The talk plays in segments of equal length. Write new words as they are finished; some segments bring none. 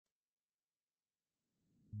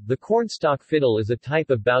The cornstalk fiddle is a type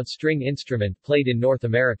of bowed string instrument played in North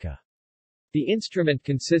America. The instrument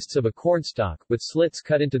consists of a cornstalk, with slits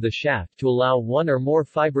cut into the shaft to allow one or more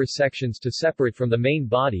fibrous sections to separate from the main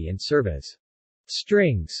body and serve as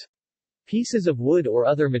strings. Pieces of wood or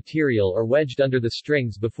other material are wedged under the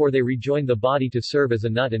strings before they rejoin the body to serve as a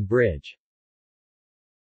nut and bridge.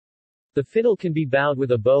 The fiddle can be bowed with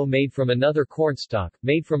a bow made from another cornstalk,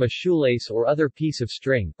 made from a shoelace or other piece of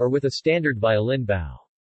string, or with a standard violin bow.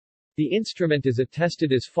 The instrument is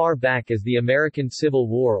attested as far back as the American Civil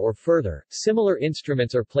War or further. Similar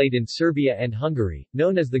instruments are played in Serbia and Hungary,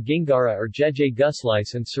 known as the gingara or jeje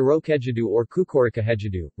guslice and sorokejadu or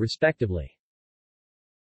kukorikahejadu, respectively.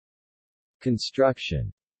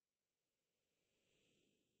 Construction.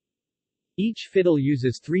 Each fiddle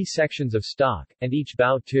uses 3 sections of stock, and each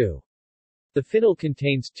bow 2. The fiddle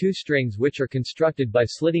contains 2 strings which are constructed by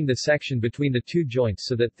slitting the section between the 2 joints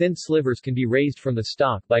so that thin slivers can be raised from the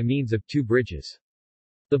stock by means of 2 bridges.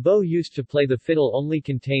 The bow used to play the fiddle only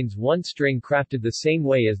contains 1 string crafted the same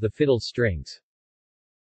way as the fiddle's strings.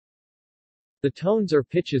 The tones or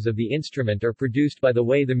pitches of the instrument are produced by the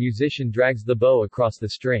way the musician drags the bow across the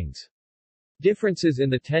strings. Differences in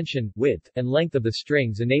the tension, width, and length of the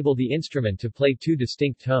strings enable the instrument to play 2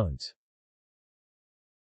 distinct tones.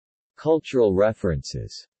 Cultural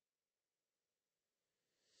references.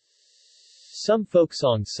 Some folk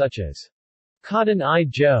songs such as Cotton Eye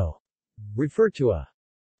Joe refer to a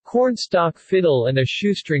cornstalk fiddle and a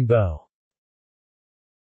shoestring bow.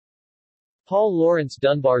 Paul Laurence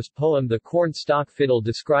Dunbar's poem The Cornstalk Fiddle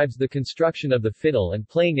describes the construction of the fiddle and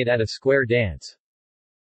playing it at a square dance.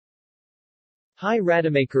 Hy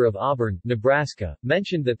Rademacher of Auburn, Nebraska,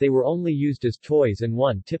 mentioned that they were only used as toys and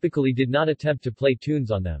one typically did not attempt to play tunes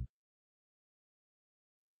on them.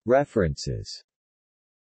 References.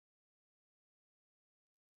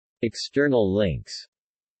 External links.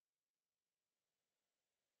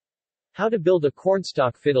 How to build a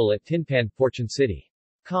cornstalk fiddle at Tin Pan, Fortune City.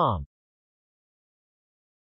 Com.